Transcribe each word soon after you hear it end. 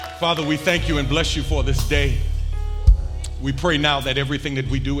Father, we thank you and bless you for this day. We pray now that everything that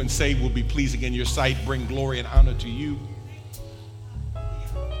we do and say will be pleasing in your sight, bring glory and honor to you,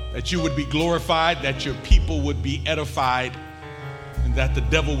 that you would be glorified, that your people would be edified, and that the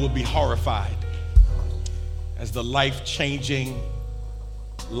devil would be horrified as the life-changing,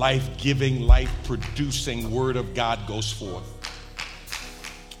 life-giving, life-producing word of God goes forth.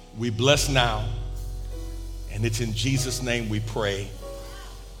 We bless now, and it's in Jesus' name we pray.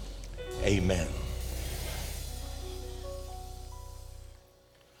 Amen.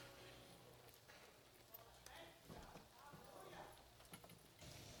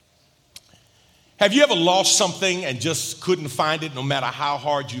 Have you ever lost something and just couldn't find it no matter how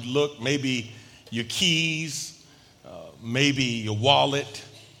hard you looked? Maybe your keys, maybe your wallet,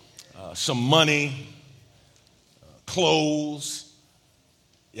 some money, clothes,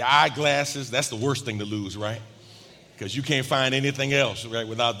 your eyeglasses. That's the worst thing to lose, right? Because you can't find anything else, right,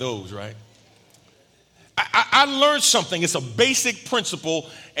 without those, right? I learned something. It's a basic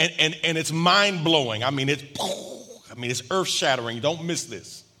principle, and it's mind-blowing. I mean, it's earth-shattering. Don't miss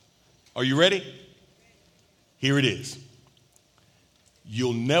this. Are you ready? Here it is.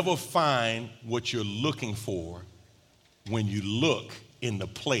 You'll never find what you're looking for when you look in the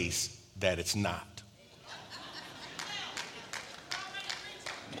place that it's not.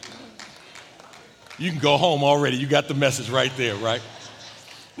 You can go home already. You got the message right there, right?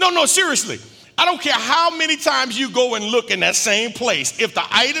 No, seriously. I don't care how many times you go and look in that same place. If the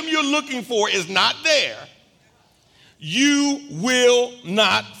item you're looking for is not there, you will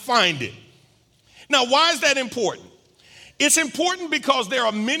not find it. Now, why is that important? It's important because there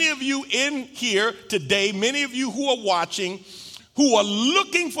are many of you in here today, many of you who are watching, who are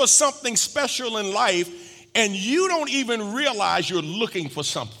looking for something special in life, and you don't even realize you're looking for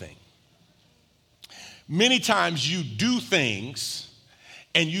something. Many times you do things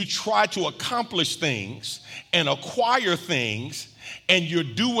and you try to accomplish things and acquire things, and you're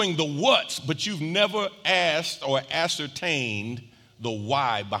doing the what's, but you've never asked or ascertained the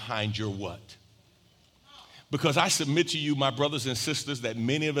why behind your what. Because I submit to you, my brothers and sisters, that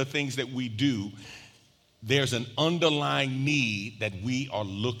many of the things that we do, there's an underlying need that we are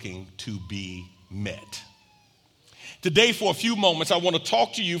looking to be met. Today, for a few moments, I want to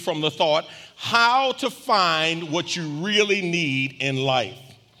talk to you from the thought, how to find what you really need in life.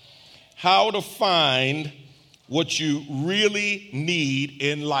 How to find what you really need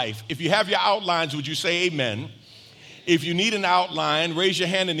in life. If you have your outlines, would you say amen? If you need an outline, raise your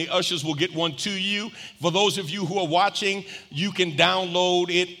hand and the ushers will get one to you. For those of you who are watching, you can download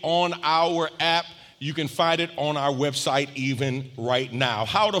it on our app. You can find it on our website even right now.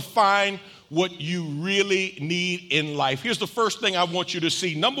 How to find what you really need in life. Here's the first thing I want you to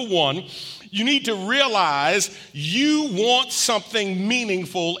see. Number one, you need to realize you want something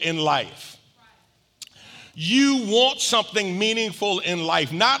meaningful in life. You want something meaningful in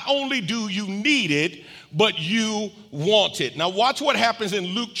life. Not only do you need it, but you want it. Now watch what happens in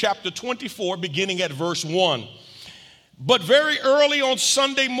Luke chapter 24, beginning at verse 1. But very early on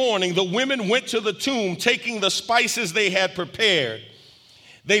Sunday morning, the women went to the tomb, taking the spices they had prepared.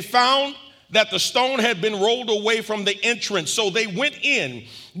 They found that the stone had been rolled away from the entrance, so they went in,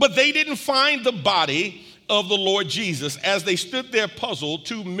 but they didn't find the body of the Lord Jesus. As they stood there puzzled,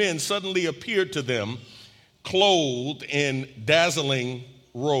 two men suddenly appeared to them, clothed in dazzling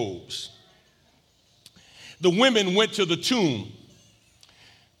robes. The women went to the tomb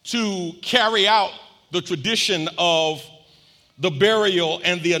to carry out the tradition of the burial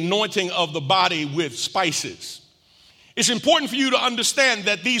and the anointing of the body with spices. It's important for you to understand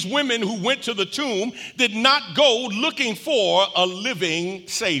that these women who went to the tomb did not go looking for a living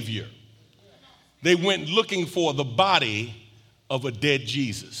Savior. They went looking for the body of a dead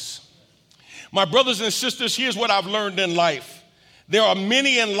Jesus. My brothers and sisters, here's what I've learned in life. There are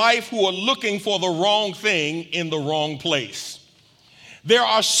many in life who are looking for the wrong thing in the wrong place. There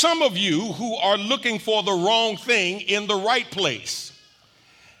are some of you who are looking for the wrong thing in the right place.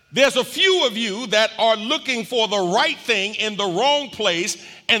 There's a few of you that are looking for the right thing in the wrong place,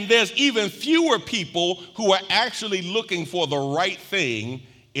 and there's even fewer people who are actually looking for the right thing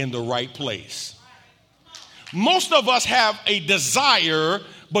in the right place. Most of us have a desire,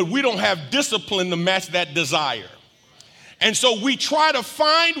 but we don't have discipline to match that desire. And so we try to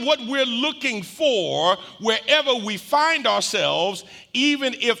find what we're looking for wherever we find ourselves,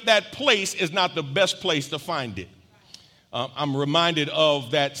 even if that place is not the best place to find it. I'm reminded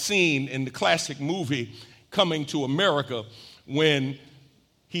of that scene in the classic movie Coming to America when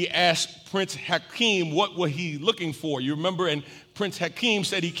he asked Prince Hakeem what was he looking for. You remember, and Prince Hakeem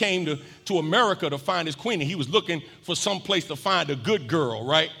said he came to America to find his queen, and he was looking for some place to find a good girl,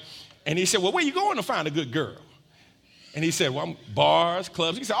 right? And he said, well, where you going to find a good girl? And he said, well, bars,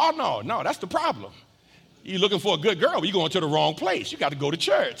 clubs. He said, oh, no, that's the problem. You're looking for a good girl, but you're going to the wrong place. You got to go to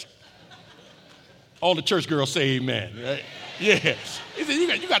church. All the church girls say amen, right? Yeah. He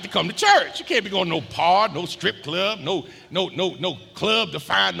said, you got to come to church. You can't be going to no bar, no strip club, no club to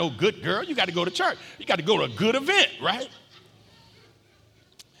find no good girl. You got to go to church. You got to go to a good event, right?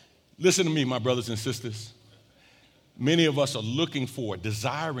 Listen to me, my brothers and sisters. Many of us are looking for,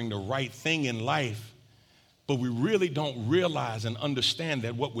 desiring the right thing in life, but we really don't realize and understand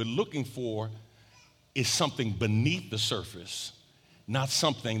that what we're looking for is something beneath the surface, not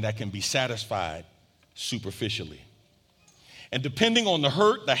something that can be satisfied superficially. And depending on the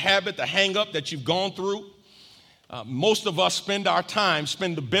hurt, the habit, the hang-up that you've gone through, most of us spend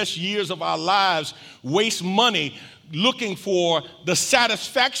the best years of our lives, waste money looking for the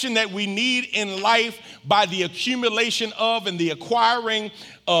satisfaction that we need in life by the accumulation of and the acquiring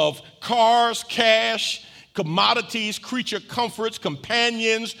of cars, cash, commodities, creature comforts,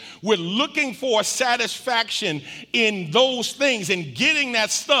 companions. We're looking for satisfaction in those things and getting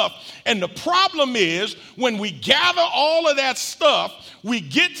that stuff. And the problem is when we gather all of that stuff, we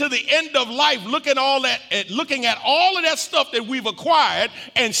get to the end of life looking at all of that stuff that we've acquired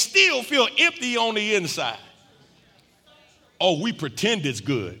and still feel empty on the inside. Oh, we pretend it's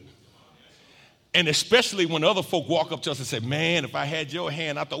good. And especially when other folk walk up to us and say, man, if I had your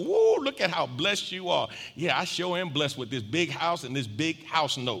hand, I thought, whoa, look at how blessed you are. Yeah, I sure am blessed with this big house and this big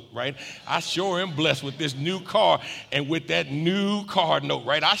house note, right? I sure am blessed with this new car and with that new car note,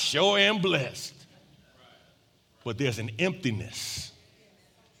 right? I sure am blessed. But there's an emptiness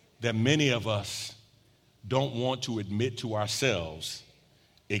that many of us don't want to admit to ourselves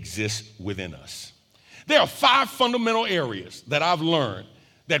exists within us. There are 5 fundamental areas that I've learned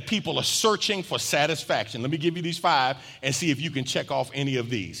that people are searching for satisfaction. Let me give you these 5 and see if you can check off any of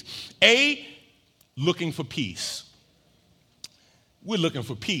these. A, looking for peace. We're looking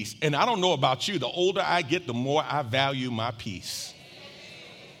for peace. And I don't know about you, the older I get, the more I value my peace.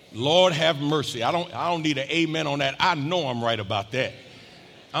 Lord have mercy. I don't need an amen on that. I know I'm right about that.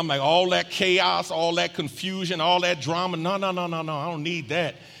 I'm like, all that chaos, all that confusion, all that drama. No, I don't need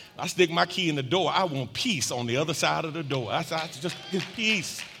that. I stick my key in the door. I want peace on the other side of the door. I just get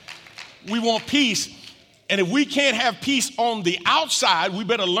peace. We want peace. And if we can't have peace on the outside, we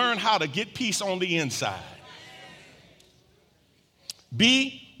better learn how to get peace on the inside.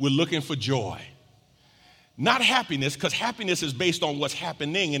 B, we're looking for joy. Not happiness, because happiness is based on what's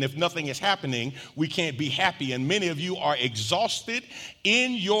happening. And if nothing is happening, we can't be happy. And many of you are exhausted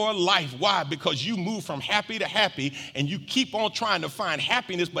in your life. Why? Because you move from happy to happy and you keep on trying to find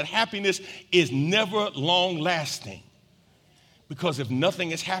happiness, but happiness is never long lasting. Because if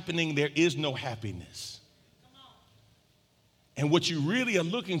nothing is happening, there is no happiness. And what you really are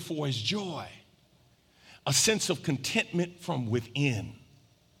looking for is joy, a sense of contentment from within.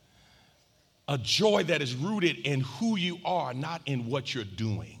 A joy that is rooted in who you are, not in what you're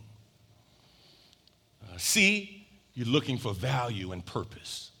doing. C, you're looking for value and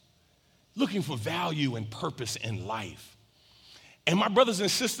purpose. Looking for value and purpose in life. And my brothers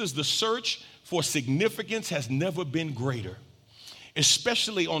and sisters, the search for significance has never been greater,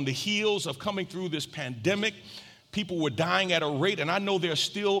 especially on the heels of coming through this pandemic. People were dying at a rate, and I know there are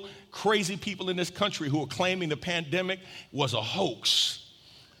still crazy people in this country who are claiming the pandemic was a hoax.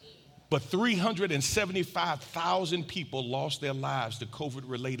 But 375,000 people lost their lives to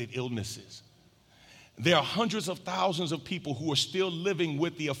COVID-related illnesses. There are hundreds of thousands of people who are still living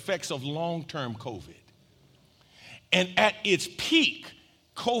with the effects of long-term COVID. And at its peak,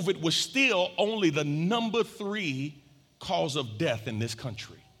 COVID was still only the number 3 cause of death in this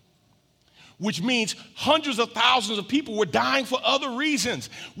country, which means hundreds of thousands of people were dying for other reasons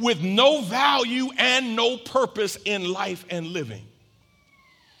with no value and no purpose in life and living.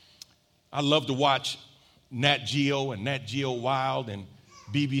 I love to watch Nat Geo and Nat Geo Wild and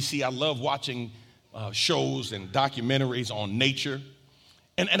BBC. I love watching shows and documentaries on nature.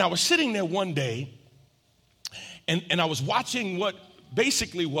 And I was sitting there one day, and I was watching what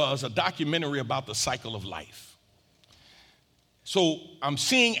basically was a documentary about the cycle of life. So I'm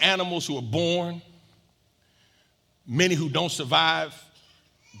seeing animals who are born, many who don't survive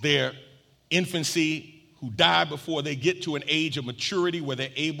their infancy, who die before they get to an age of maturity where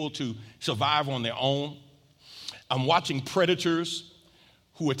they're able to survive on their own. I'm watching predators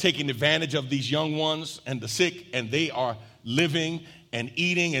who are taking advantage of these young ones and the sick, and they are living and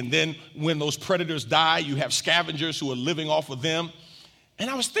eating. And then when those predators die, you have scavengers who are living off of them. And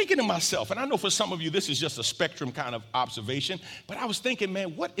I was thinking to myself, and I know for some of you this is just a spectrum kind of observation, but I was thinking,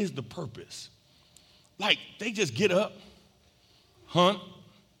 man, what is the purpose? Like, they just get up, hunt,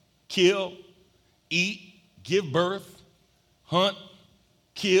 kill, eat, give birth, hunt,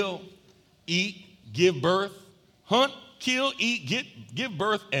 kill, eat, give birth, hunt, kill, eat, give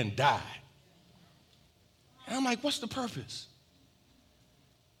birth, and die. And I'm like, what's the purpose?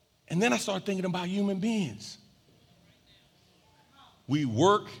 And then I started thinking about human beings. We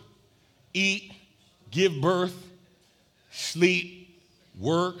work, eat, give birth, sleep,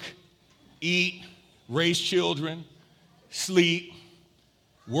 work, eat, raise children, sleep,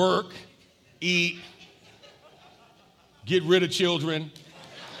 work, eat, get rid of children,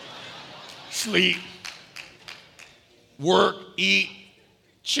 sleep, work, eat,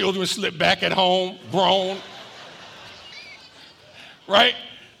 children slip back at home, grown, right?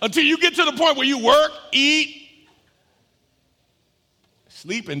 Until you get to the point where you work, eat,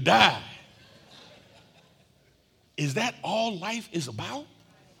 sleep, and die. Is that all life is about?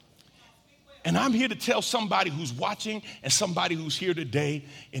 And I'm here to tell somebody who's watching and somebody who's here today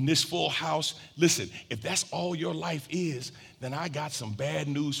in this full house, listen, if that's all your life is, then I got some bad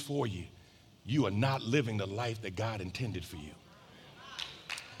news for you. You are not living the life that God intended for you.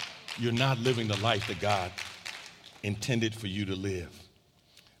 You're not living the life that God intended for you to live.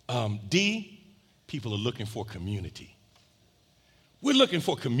 D, people are looking for community. We're looking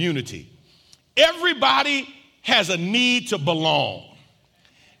for community. Everybody has a need to belong.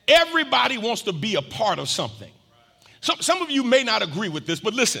 Everybody wants to be a part of something. Some of you may not agree with this,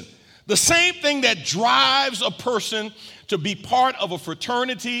 but listen, the same thing that drives a person to be part of a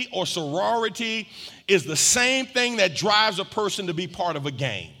fraternity or sorority is the same thing that drives a person to be part of a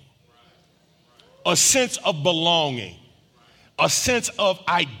gang. A sense of belonging, a sense of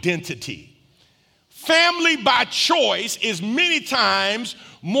identity. Family by choice is many times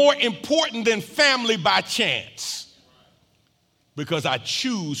more important than family by chance, because I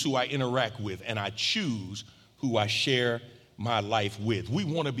choose who I interact with and I choose who I share my life with. We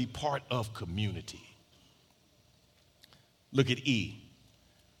want to be part of community. Look at E.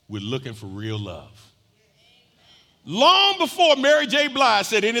 We're looking for real love. Long before Mary J. Blige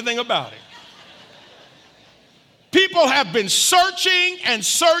said anything about it, people have been searching and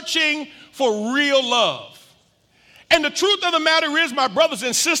searching for real love. And the truth of the matter is, my brothers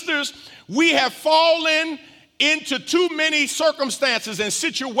and sisters, we have fallen into too many circumstances and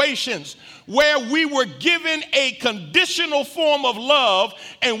situations where we were given a conditional form of love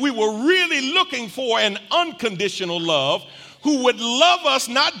and we were really looking for an unconditional love who would love us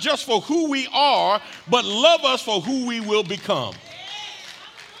not just for who we are, but love us for who we will become.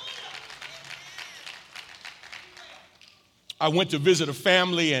 I went to visit a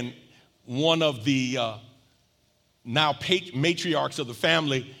family, and one of the now matriarchs of the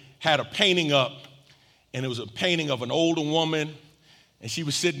family had a painting up, and it was a painting of an older woman, and she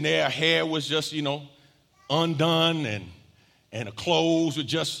was sitting there. Her hair was just, undone, and her clothes were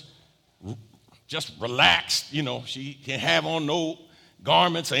just relaxed. She didn't have on no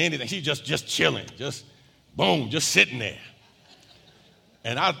garments or anything. She just chilling, just sitting there.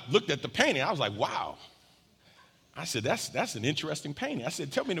 And I looked at the painting. I was like, wow. I said, that's an interesting painting. I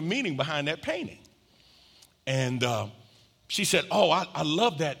said, tell me the meaning behind that painting. And she said, oh, I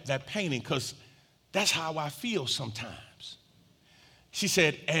love that painting because that's how I feel sometimes. She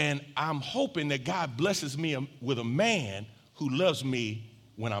said, and I'm hoping that God blesses me with a man who loves me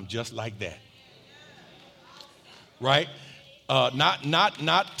when I'm just like that. Right?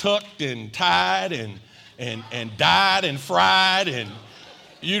 Not tucked and tied and dyed and fried, and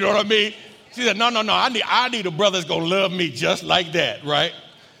you know what I mean? She said, no, I need a brother that's going to love me just like that, right?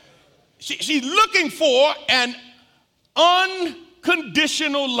 She's looking for an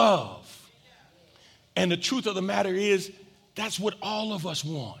unconditional love. And the truth of the matter is, that's what all of us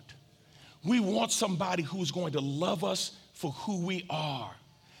want. We want somebody who's going to love us for who we are.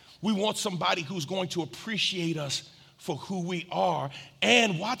 We want somebody who's going to appreciate us for who we are.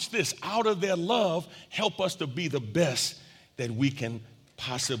 And watch this, out of their love, help us to be the best that we can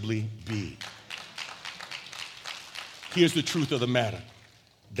possibly be. Here's the truth of the matter.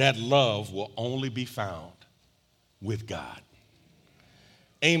 That love will only be found with God.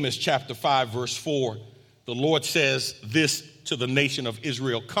 Amos chapter 5, verse 4, the Lord says this to the nation of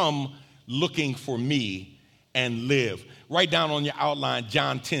Israel: come looking for me and live. Write down on your outline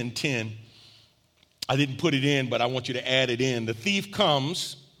John 10:10. I didn't put it in, but I want you to add it in. The thief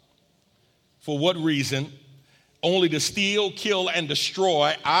comes for what reason? Only to steal, kill, and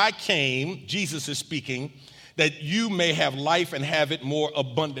destroy. I came, Jesus is speaking, that you may have life and have it more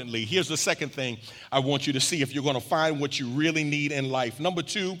abundantly. Here's the second thing I want you to see if you're going to find what you really need in life. Number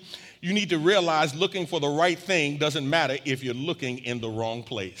two, you need to realize looking for the right thing doesn't matter if you're looking in the wrong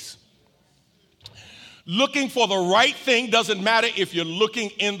place. Looking for the right thing doesn't matter if you're looking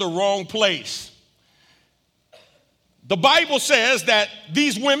in the wrong place. The Bible says that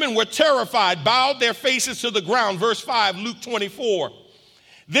these women were terrified, bowed their faces to the ground. Verse 5, Luke 24.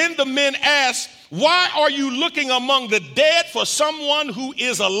 Then the men asked, "Why are you looking among the dead for someone who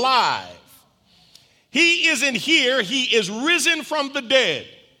is alive? He isn't here, he is risen from the dead."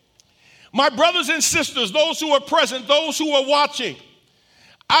 My brothers and sisters, those who are present, those who are watching,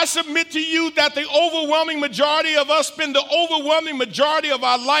 I submit to you that the overwhelming majority of us spend the overwhelming majority of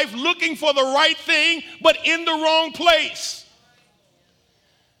our life looking for the right thing, but in the wrong place.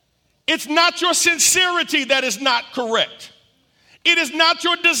 It's not your sincerity that is not correct. It is not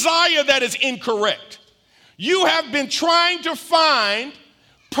your desire that is incorrect. You have been trying to find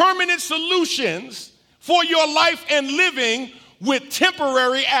permanent solutions for your life and living with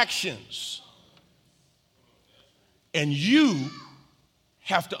temporary actions. And you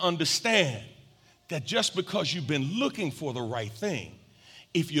have to understand that just because you've been looking for the right thing,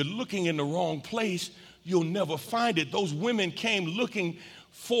 if you're looking in the wrong place, you'll never find it. Those women came looking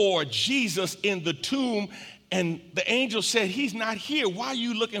for Jesus in the tomb, and the angel said, "He's not here. Why are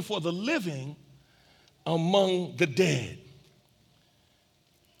you looking for the living among the dead?"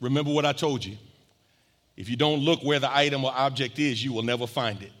 Remember what I told you. If you don't look where the item or object is, you will never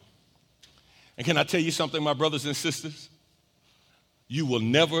find it. And can I tell you something, my brothers and sisters? You will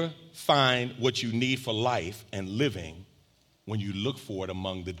never find what you need for life and living when you look for it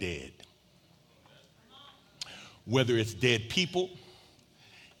among the dead. Whether it's dead people,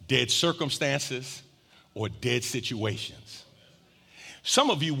 dead circumstances, or dead situations. Some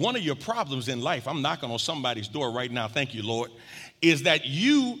of you, one of your problems in life, I'm knocking on somebody's door right now, thank you, Lord, is that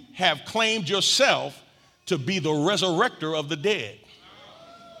you have claimed yourself to be the resurrector of the dead.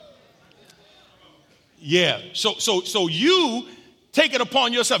 Yeah, so you take it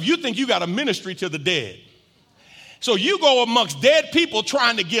upon yourself. You think you got a ministry to the dead. So you go amongst dead people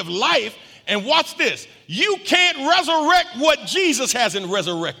trying to give life, and watch this. You can't resurrect what Jesus hasn't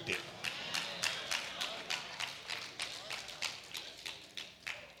resurrected.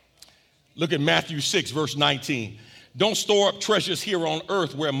 Look at Matthew 6, verse 19. "Don't store up treasures here on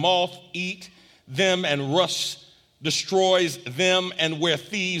earth where moth eat them and rust destroys them, and where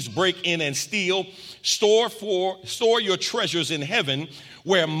thieves break in and steal. Store your treasures in heaven,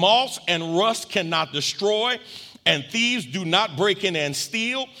 where moths and rust cannot destroy, and thieves do not break in and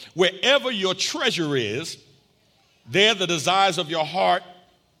steal. Wherever your treasure is, there the desires of your heart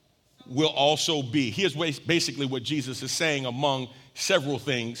will also be." Here's basically what Jesus is saying among several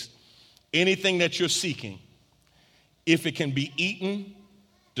things. Anything that you're seeking, if it can be eaten,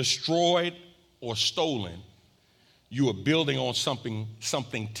 destroyed, or stolen, you are building on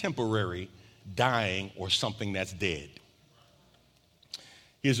something temporary, dying, or something that's dead.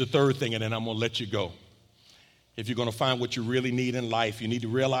 Here's the third thing, and then I'm going to let you go. If you're going to find what you really need in life, you need to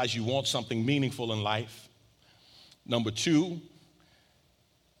realize you want something meaningful in life. Number two,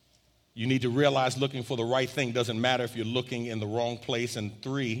 you need to realize looking for the right thing doesn't matter if you're looking in the wrong place. And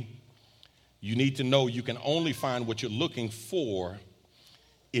three, you need to know you can only find what you're looking for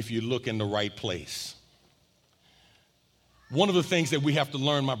if you look in the right place. One of the things that we have to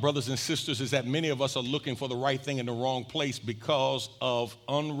learn, my brothers and sisters, is that many of us are looking for the right thing in the wrong place because of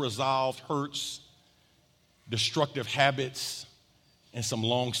unresolved hurts, destructive habits, and some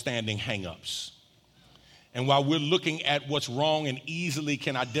long-standing hang-ups. And while we're looking at what's wrong and easily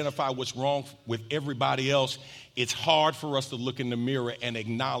can identify what's wrong with everybody else, it's hard for us to look in the mirror and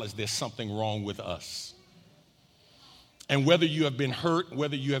acknowledge there's something wrong with us. And whether you have been hurt,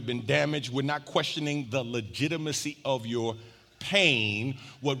 whether you have been damaged, we're not questioning the legitimacy of your pain.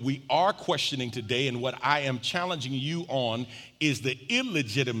 What we are questioning today, and what I am challenging you on, is the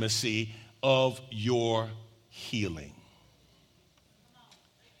illegitimacy of your healing.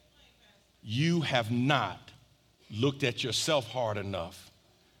 You have not looked at yourself hard enough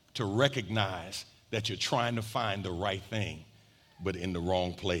to recognize that you're trying to find the right thing, but in the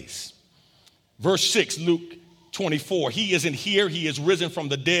wrong place. Verse 6, Luke 24, "He isn't here, he is risen from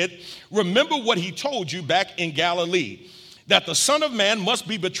the dead. Remember what he told you back in Galilee, that the Son of Man must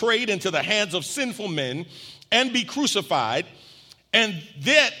be betrayed into the hands of sinful men and be crucified, and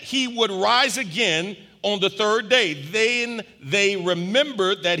that he would rise again on the third day." Then they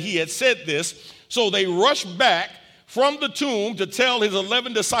remembered that he had said this, so they rushed back from the tomb to tell his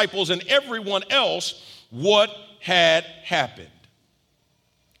 11 disciples and everyone else what had happened.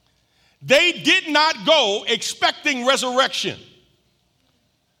 They did not go expecting resurrection,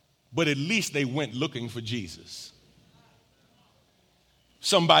 but at least they went looking for Jesus.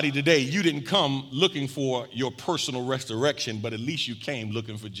 Somebody today, you didn't come looking for your personal resurrection, but at least you came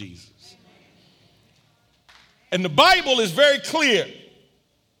looking for Jesus. And the Bible is very clear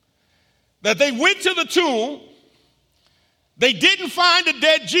that they went to the tomb. They didn't find a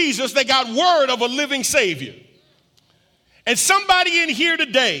dead Jesus. They got word of a living Savior. And somebody in here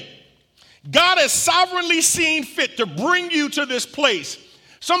today, God has sovereignly seen fit to bring you to this place.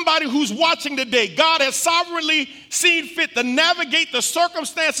 Somebody who's watching today, God has sovereignly seen fit to navigate the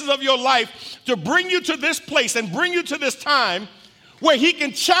circumstances of your life to bring you to this place and bring you to this time where he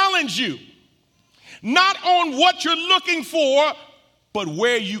can challenge you, not on what you're looking for, but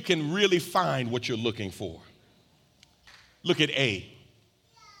where you can really find what you're looking for. Look at A,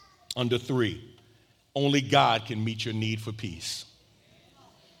 under 3. Only God can meet your need for peace.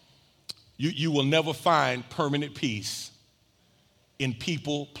 You will never find permanent peace in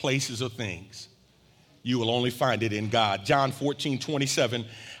people, places, or things. You will only find it in God. John 14:27,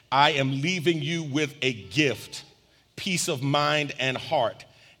 I am leaving you with a gift, peace of mind and heart.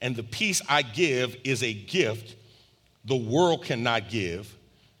 And the peace I give is a gift the world cannot give,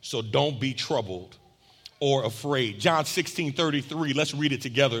 so don't be troubled or afraid. John 16:33, let's read it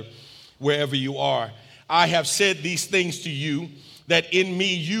together wherever you are. I have said these things to you, that in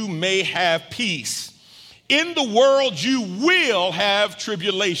me you may have peace. In the world you will have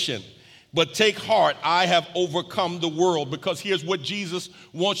tribulation, but take heart, I have overcome the world. Because here's what Jesus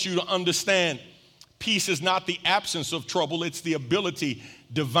wants you to understand. Peace is not the absence of trouble, it's the ability.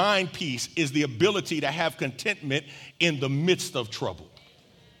 Divine peace is the ability to have contentment in the midst of trouble.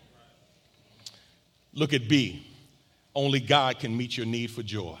 Look at B. Only God can meet your need for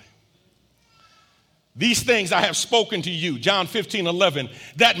joy. These things I have spoken to you, John 15:11,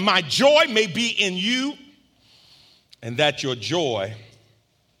 that my joy may be in you and that your joy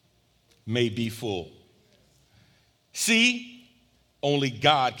may be full. See, only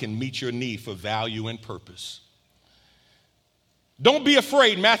God can meet your need for value and purpose. Don't be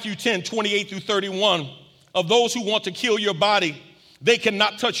afraid, Matthew 10:28-31, of those who want to kill your body. They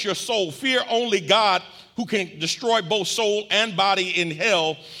cannot touch your soul. Fear only God, who can destroy both soul and body in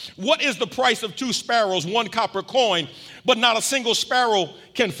hell. What is the price of 2 sparrows, 1 copper coin? But not a single sparrow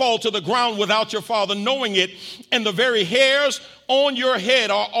can fall to the ground without your Father knowing it. And the very hairs on your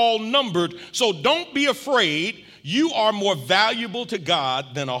head are all numbered. So don't be afraid. You are more valuable to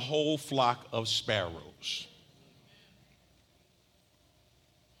God than a whole flock of sparrows.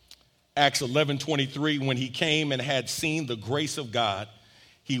 Acts 11:23, when he came and had seen the grace of God,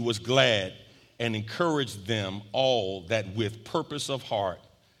 he was glad and encouraged them all that with purpose of heart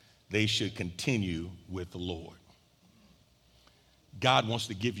they should continue with the Lord. God wants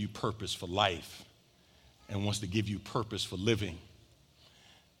to give you purpose for life and wants to give you purpose for living,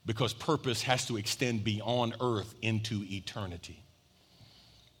 because purpose has to extend beyond earth into eternity.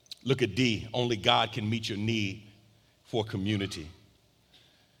 Look at D. Only God can meet your need for community.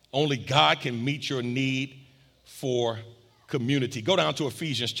 Only God can meet your need for community. Go down to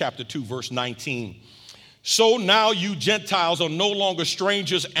Ephesians chapter 2, verse 19. So now you Gentiles are no longer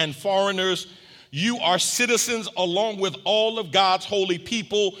strangers and foreigners. You are citizens along with all of God's holy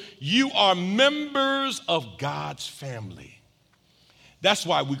people. You are members of God's family. That's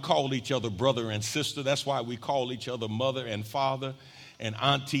why we call each other brother and sister. That's why we call each other mother and father and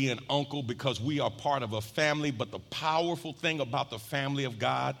auntie and uncle, because we are part of a family. But the powerful thing about the family of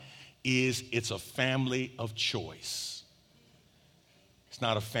God is it's a family of choice. It's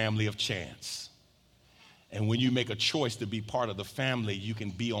not a family of chance. And when you make a choice to be part of the family, you can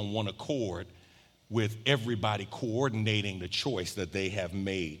be on one accord with everybody coordinating the choice that they have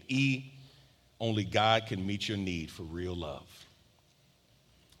made. E, only God can meet your need for real love.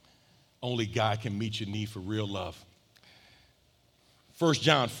 Only God can meet your need for real love. 1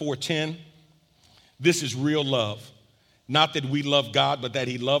 John 4:10, this is real love. Not that we love God, but that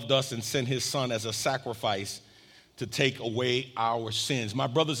he loved us and sent his son as a sacrifice to take away our sins. My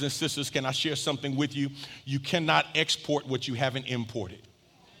brothers and sisters, can I share something with you? You cannot export what you haven't imported.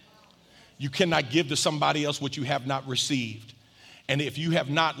 You cannot give to somebody else what you have not received. And if you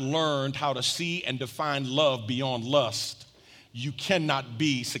have not learned how to see and define love beyond lust, you cannot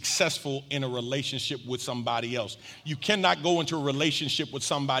be successful in a relationship with somebody else. You cannot go into a relationship with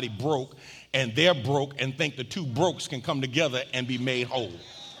somebody broke and they're broke and think the two brokes can come together and be made whole.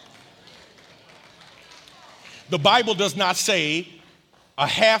 The Bible does not say a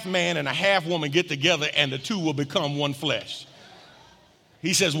half man and a half woman get together and the two will become one flesh.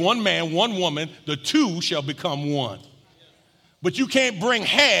 He says one man, one woman, the two shall become one. But you can't bring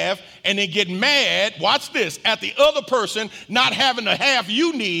half and then get mad, watch this, at the other person not having the half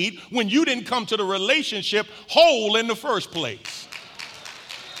you need when you didn't come to the relationship whole in the first place.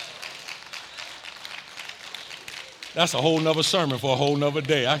 That's a whole nother sermon for a whole nother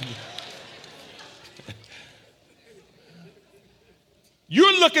day.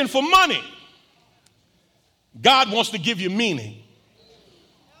 You're looking for money. God wants to give you meaning.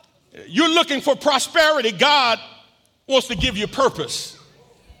 You're looking for prosperity. God wants to give you purpose.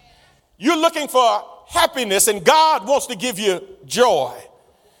 You're looking for happiness, and God wants to give you joy.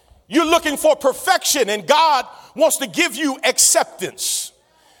 You're looking for perfection, and God wants to give you acceptance.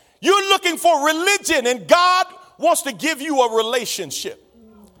 You're looking for religion, and God wants to give you a relationship.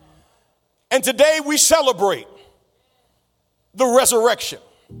 And today we celebrate the resurrection,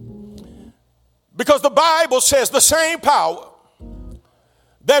 because the Bible says the same power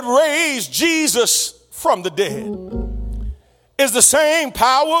that raised Jesus from the dead is the same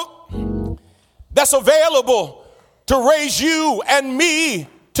power that's available to raise you and me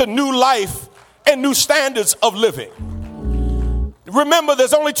to new life and new standards of living. Remember,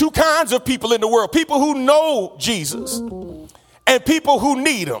 there's only two kinds of people in the world: people who know Jesus and people who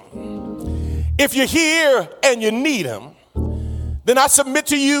need him. If you're here and you need him, then I submit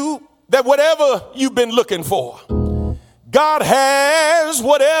to you that whatever you've been looking for, God has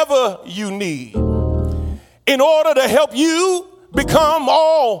whatever you need in order to help you become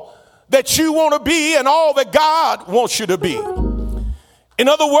all that you want to be and all that God wants you to be. In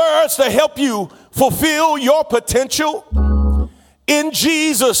other words, to help you fulfill your potential in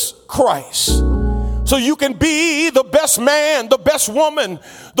Jesus Christ, so you can be the best man, the best woman,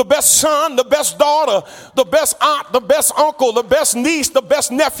 the best son, the best daughter, the best aunt, the best uncle, the best niece, the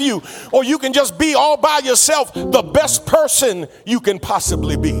best nephew, or you can just be all by yourself, the best person you can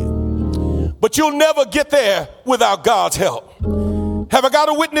possibly be. But you'll never get there without God's help. Have I got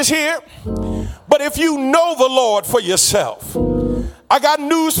a witness here? But if you know the Lord for yourself, I got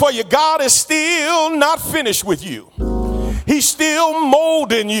news for you. God is still not finished with you. He's still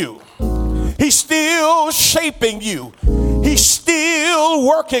molding you. He's still shaping you. He's still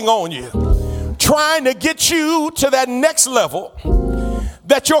working on you, trying to get you to that next level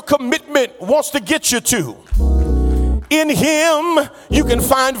that your commitment wants to get you to. In him, you can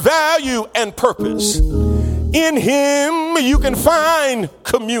find value and purpose. In him, you can find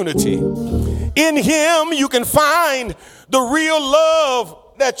community. In him, you can find the real love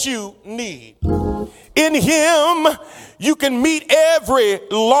that you need. In him, you can meet every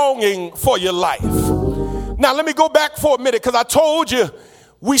longing for your life. Now, let me go back for a minute, because I told you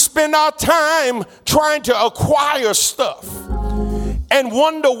we spend our time trying to acquire stuff and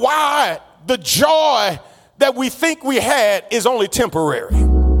wonder why the joy that we think we had is only temporary.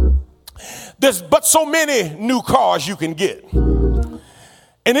 There's but so many new cars you can get.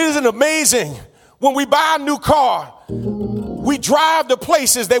 And isn't it amazing, when we buy a new car, we drive to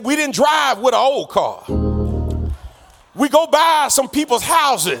places that we didn't drive with our old car. We go by some people's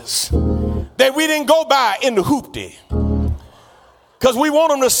houses that we didn't go by in the hoopty, because we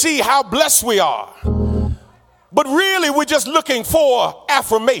want them to see how blessed we are. But really, we're just looking for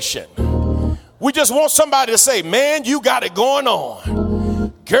affirmation. We just want somebody to say, man, you got it going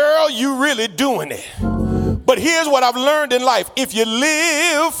on. Girl, you really doing it. But here's what I've learned in life. If you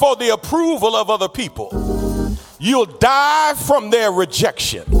live for the approval of other people, you'll die from their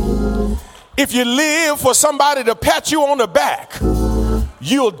rejection. If you live for somebody to pat you on the back,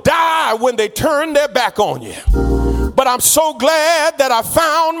 you'll die when they turn their back on you. But I'm so glad that I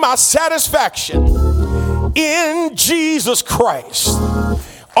found my satisfaction in Jesus Christ.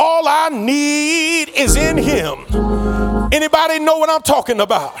 All I need is in him. Anybody know what I'm talking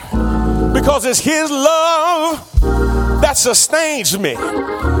about? Because it's his love that sustains me.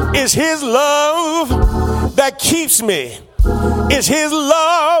 It's his love that keeps me. It's his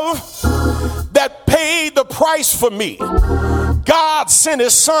love that paid the price for me. God sent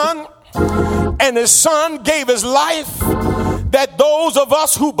his son, and his son gave his life that those of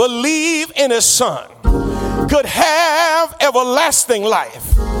us who believe in his son could have everlasting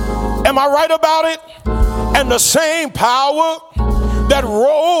life. Am I right about it? And the same power that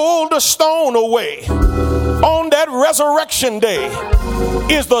rolled the stone away on that resurrection day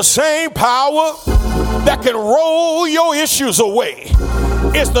is the same power that can roll your issues away.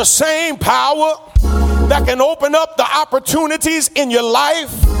 It's the same power that can open up the opportunities in your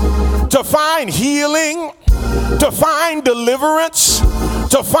life to find healing, to find deliverance,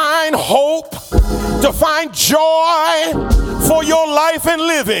 to find hope, to find joy for your life and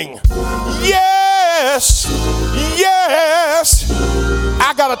living. Yes, yes,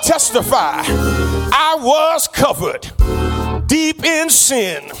 I gotta testify. I was covered, deep in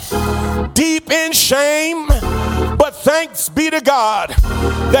sin, deep in shame. But thanks be to God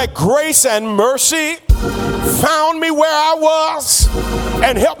that grace and mercy found me where I was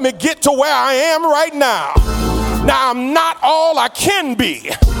and helped me get to where I am right now. Now I'm not all I can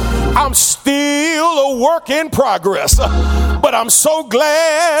be. I'm still a work in progress. But I'm so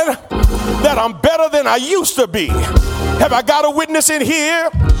glad that I'm better than I used to be. Have I got a witness in here?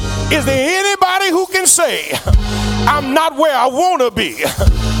 Is there anybody who can say, I'm not where I want to be,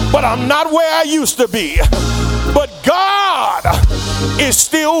 but I'm not where I used to be? But God is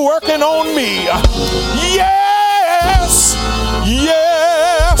still working on me. Yes,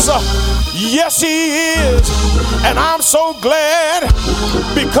 yes, yes, He is. And I'm so glad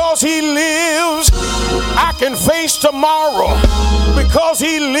because He lives, I can face tomorrow. Because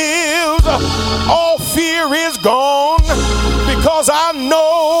He lives, all fear is gone. Because I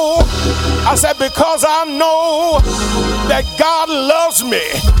know, because I know that God loves me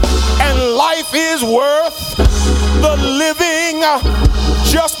and life is worth the living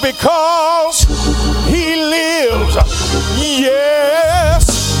just because He lives. Yes,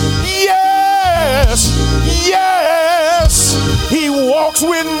 yes, yes. He walks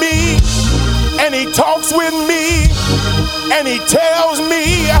with me and He talks with me and He tells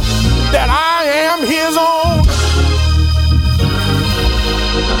me that I am His own.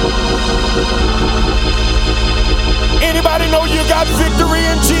 Anybody know you got victory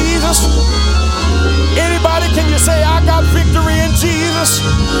in Jesus? Anybody, can you say, I got victory in Jesus?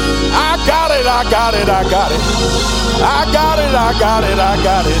 I got it, I got it, I got it. I got it, I got it, I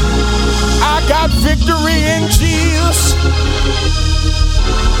got it. I got victory in Jesus.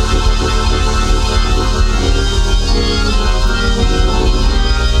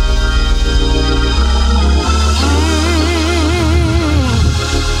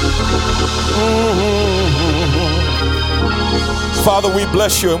 Father, we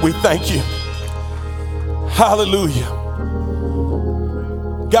bless you and we thank you. Hallelujah.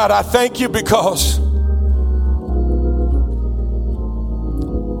 God, I thank you because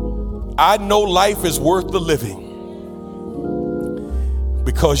I know life is worth the living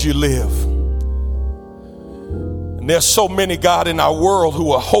because you live. And there's so many, God, in our world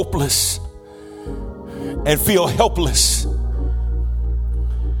who are hopeless and feel helpless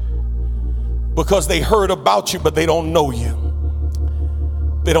because they heard about you, but they don't know you.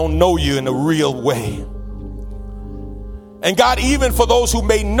 They don't know you in a real way. And God, even for those who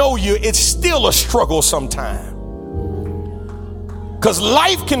may know you, it's still a struggle sometimes. Because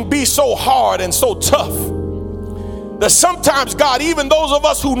life can be so hard and so tough that sometimes, God, even those of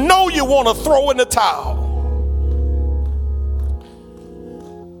us who know you want to throw in the towel.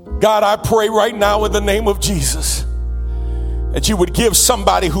 God, I pray right now in the name of Jesus that you would give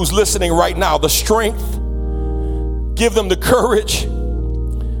somebody who's listening right now the strength, give them the courage,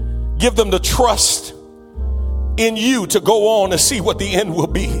 give them the trust in you to go on and see what the end will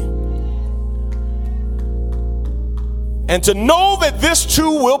be. And to know that this too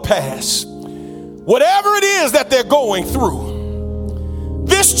will pass. Whatever it is that they're going through,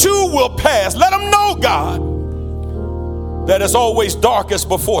 this too will pass. Let them know, God, that it's always darkest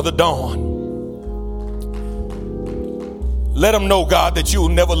before the dawn. Let them know, God, that you will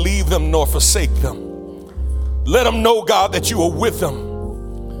never leave them nor forsake them. Let them know, God, that you are with them.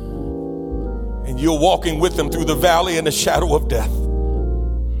 And you're walking with them through the valley and the shadow of death.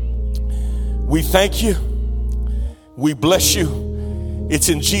 We thank you. We bless you. It's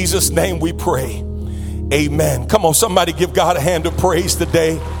in Jesus' name we pray. Amen. Come on, somebody give God a hand of praise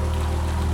today.